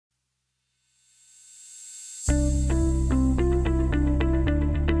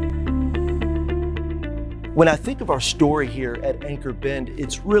When I think of our story here at Anchor Bend,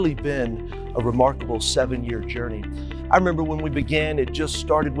 it's really been a remarkable 7-year journey. I remember when we began, it just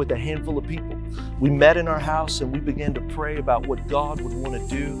started with a handful of people. We met in our house and we began to pray about what God would want to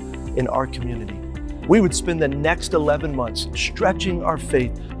do in our community. We would spend the next 11 months stretching our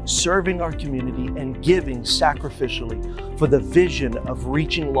faith, serving our community, and giving sacrificially for the vision of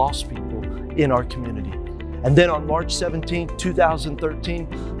reaching lost people in our community. And then on March 17,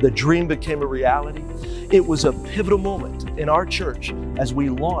 2013, the dream became a reality. It was a pivotal moment in our church as we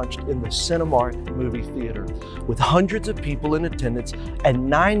launched in the Cinemark movie theater with hundreds of people in attendance and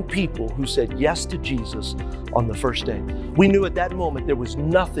 9 people who said yes to Jesus on the first day. We knew at that moment there was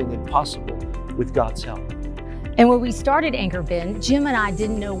nothing impossible with God's help. And when we started Anchor Bend, Jim and I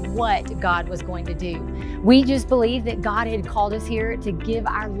didn't know what God was going to do. We just believed that God had called us here to give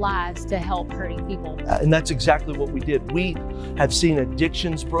our lives to help hurting people. And that's exactly what we did. We have seen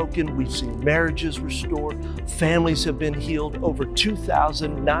addictions broken. We've seen marriages restored. Families have been healed. Over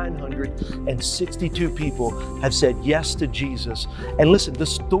 2,962 people have said yes to Jesus. And listen, the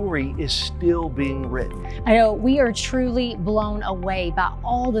story is still being written. I know we are truly blown away by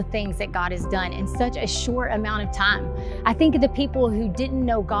all the things that God has done in such a short amount of time. I think of the people who didn't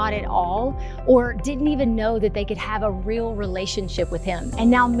know God at all or didn't even know that they could have a real relationship with Him.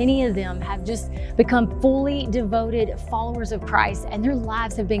 And now many of them have just become fully devoted followers of Christ, and their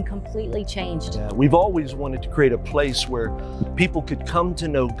lives have been completely changed. Yeah, we've always wanted to create a place where people could come to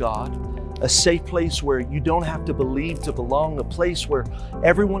know God, a safe place where you don't have to believe to belong, a place where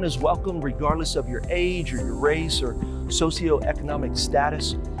everyone is welcome regardless of your age or your race or socioeconomic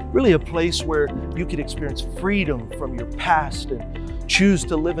status. Really a place where you could experience freedom from your past and choose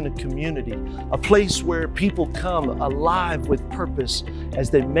to live in a community, a place where people come alive with purpose as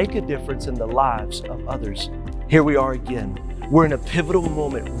they make a difference in the lives of others. Here we are again. We're in a pivotal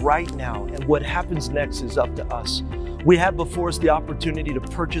moment right now, and what happens next is up to us. We have before us the opportunity to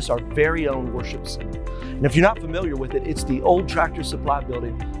purchase our very own worship center. And if you're not familiar with it, it's the old Tractor Supply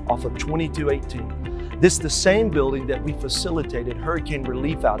building off of 2218. This is the same building that we facilitated hurricane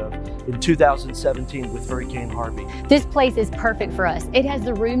relief out of in 2017 with Hurricane Harvey. This place is perfect for us. It has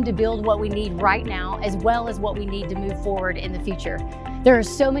the room to build what we need right now, as well as what we need to move forward in the future. There are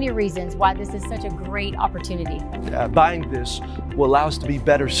so many reasons why this is such a great opportunity. Buying this will allow us to be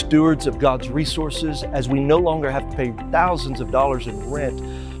better stewards of God's resources as we no longer have to pay thousands of dollars in rent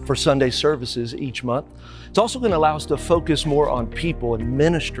for Sunday services each month. It's also going to allow us to focus more on people and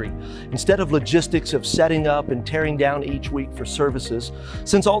ministry instead of logistics of setting up and tearing down each week for services,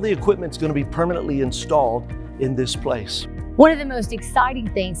 since all the equipment is going to be permanently installed in this place. One of the most exciting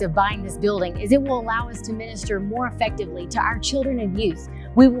things of buying this building is it will allow us to minister more effectively to our children and youth.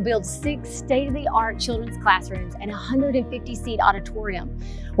 We will build 6 state-of-the-art children's classrooms and a 150-seat auditorium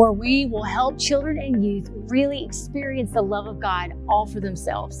where we will help children and youth really experience the love of God all for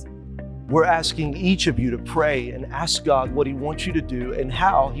themselves. We're asking each of you to pray and ask God what He wants you to do and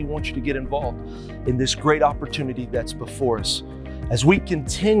how He wants you to get involved in this great opportunity that's before us as we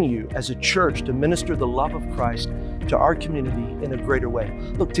continue as a church to minister the love of Christ to our community in a greater way.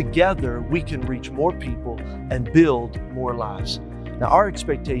 Look, together we can reach more people and build more lives. Now, our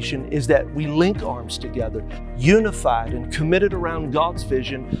expectation is that we link arms together, unified and committed around God's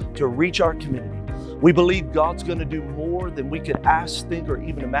vision to reach our community. We believe God's going to do more than we could ask, think, or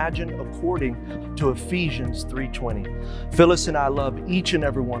even imagine according to Ephesians 3:20. Phyllis and I love each and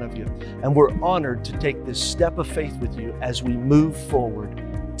every one of you, and we're honored to take this step of faith with you as we move forward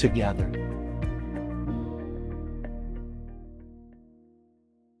together.